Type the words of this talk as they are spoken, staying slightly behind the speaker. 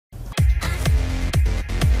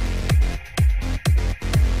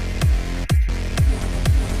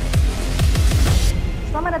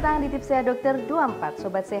Selamat datang di Tipsnya Dokter 24,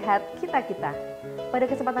 Sobat Sehat Kita-Kita. Pada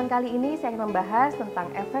kesempatan kali ini saya akan membahas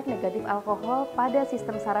tentang efek negatif alkohol pada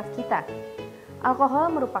sistem saraf kita.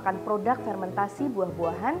 Alkohol merupakan produk fermentasi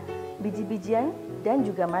buah-buahan, biji-bijian, dan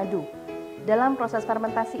juga madu. Dalam proses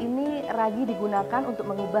fermentasi ini, ragi digunakan untuk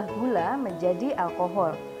mengubah gula menjadi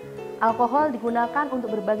alkohol. Alkohol digunakan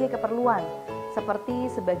untuk berbagai keperluan, seperti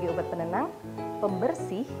sebagai obat penenang,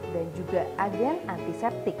 pembersih, dan juga agen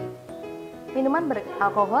antiseptik. Minuman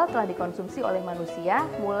beralkohol telah dikonsumsi oleh manusia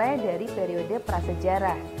mulai dari periode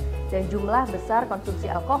prasejarah, dan jumlah besar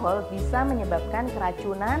konsumsi alkohol bisa menyebabkan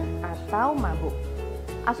keracunan atau mabuk.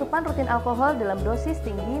 Asupan rutin alkohol dalam dosis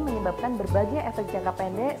tinggi menyebabkan berbagai efek jangka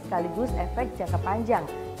pendek sekaligus efek jangka panjang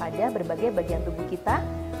pada berbagai bagian tubuh kita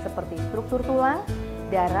seperti struktur tulang,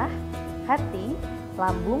 darah, hati,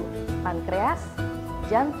 lambung, pankreas,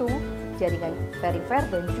 jantung, jaringan perifer,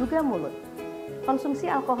 dan juga mulut. Konsumsi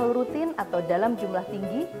alkohol rutin atau dalam jumlah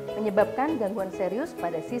tinggi menyebabkan gangguan serius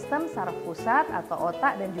pada sistem saraf pusat atau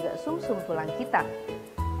otak dan juga sumsum tulang kita.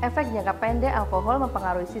 Efek jangka pendek alkohol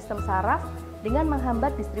mempengaruhi sistem saraf dengan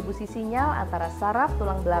menghambat distribusi sinyal antara saraf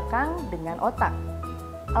tulang belakang dengan otak.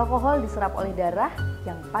 Alkohol diserap oleh darah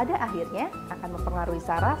yang pada akhirnya akan mempengaruhi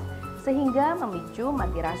saraf sehingga memicu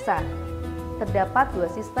mati rasa. Terdapat dua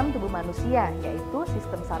sistem tubuh manusia, yaitu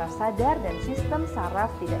sistem saraf sadar dan sistem saraf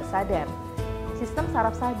tidak sadar. Sistem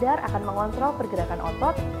saraf sadar akan mengontrol pergerakan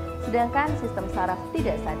otot, sedangkan sistem saraf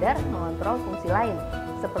tidak sadar mengontrol fungsi lain,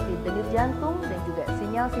 seperti denyut jantung dan juga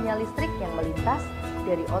sinyal-sinyal listrik yang melintas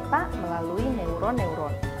dari otak melalui neuron-neuron.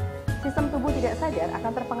 Sistem tubuh tidak sadar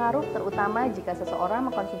akan terpengaruh terutama jika seseorang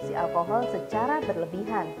mengkonsumsi alkohol secara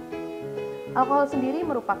berlebihan. Alkohol sendiri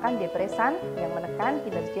merupakan depresan yang menekan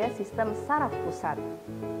kinerja sistem saraf pusat.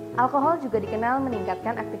 Alkohol juga dikenal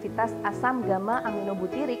meningkatkan aktivitas asam gamma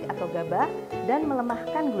aminobutirik atau GABA dan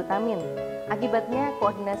melemahkan glutamin. Akibatnya,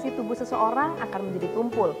 koordinasi tubuh seseorang akan menjadi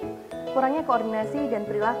tumpul. Kurangnya koordinasi dan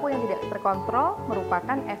perilaku yang tidak terkontrol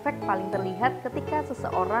merupakan efek paling terlihat ketika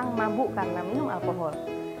seseorang mabuk karena minum alkohol.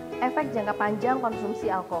 Efek jangka panjang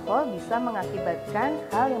konsumsi alkohol bisa mengakibatkan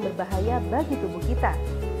hal yang berbahaya bagi tubuh kita.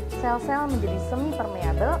 Sel-sel menjadi semi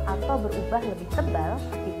permeabel atau berubah lebih tebal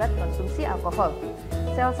akibat konsumsi alkohol.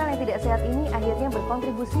 Sel-sel yang tidak sehat ini akhirnya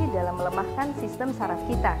berkontribusi dalam melemahkan sistem saraf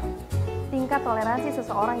kita. Tingkat toleransi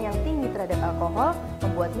seseorang yang tinggi terhadap alkohol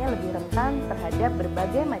membuatnya lebih rentan terhadap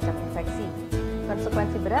berbagai macam infeksi.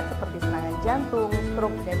 Konsekuensi berat seperti serangan jantung,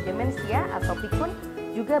 stroke, dan demensia atau pikun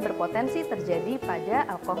juga berpotensi terjadi pada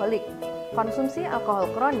alkoholik. Konsumsi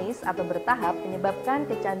alkohol kronis atau bertahap menyebabkan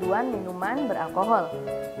kecanduan minuman beralkohol.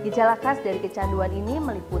 Gejala khas dari kecanduan ini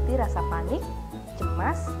meliputi rasa panik,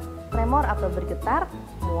 cemas, tremor atau bergetar,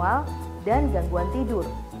 mual, dan gangguan tidur.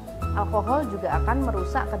 Alkohol juga akan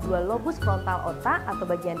merusak kedua lobus frontal otak atau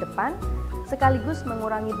bagian depan, sekaligus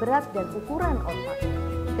mengurangi berat dan ukuran otak.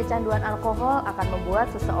 Kecanduan alkohol akan membuat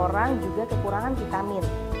seseorang juga kekurangan vitamin.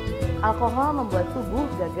 Alkohol membuat tubuh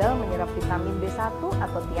gagal menyerap vitamin B1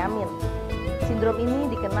 atau tiamin. Sindrom ini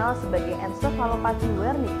dikenal sebagai encephalopathy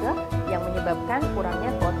Wernicke yang menyebabkan kurangnya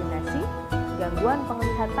koordinasi, gangguan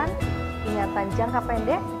penglihatan, ingatan jangka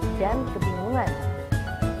pendek, dan kebingungan.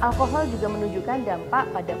 Alkohol juga menunjukkan dampak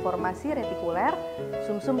pada formasi retikuler,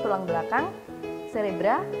 sumsum tulang belakang,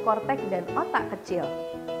 cerebra, korteks, dan otak kecil.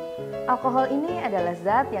 Alkohol ini adalah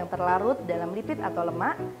zat yang terlarut dalam lipid atau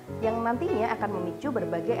lemak yang nantinya akan memicu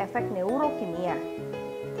berbagai efek neurokimia.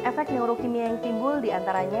 Efek neurokimia yang timbul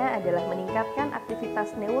diantaranya adalah meningkatkan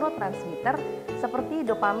aktivitas neurotransmitter seperti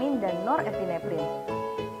dopamin dan norepinefrin.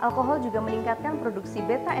 Alkohol juga meningkatkan produksi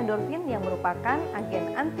beta endorfin yang merupakan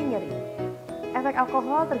agen anti nyeri. Efek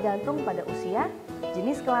alkohol tergantung pada usia,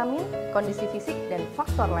 jenis kelamin, kondisi fisik, dan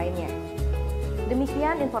faktor lainnya.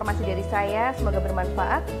 Demikian informasi dari saya, semoga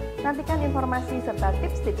bermanfaat. Nantikan informasi serta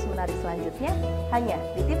tips-tips menarik selanjutnya hanya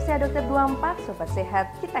di Tipsnya Dokter 24, Sobat Sehat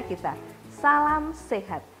Kita-Kita. Salam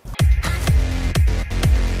Sehat.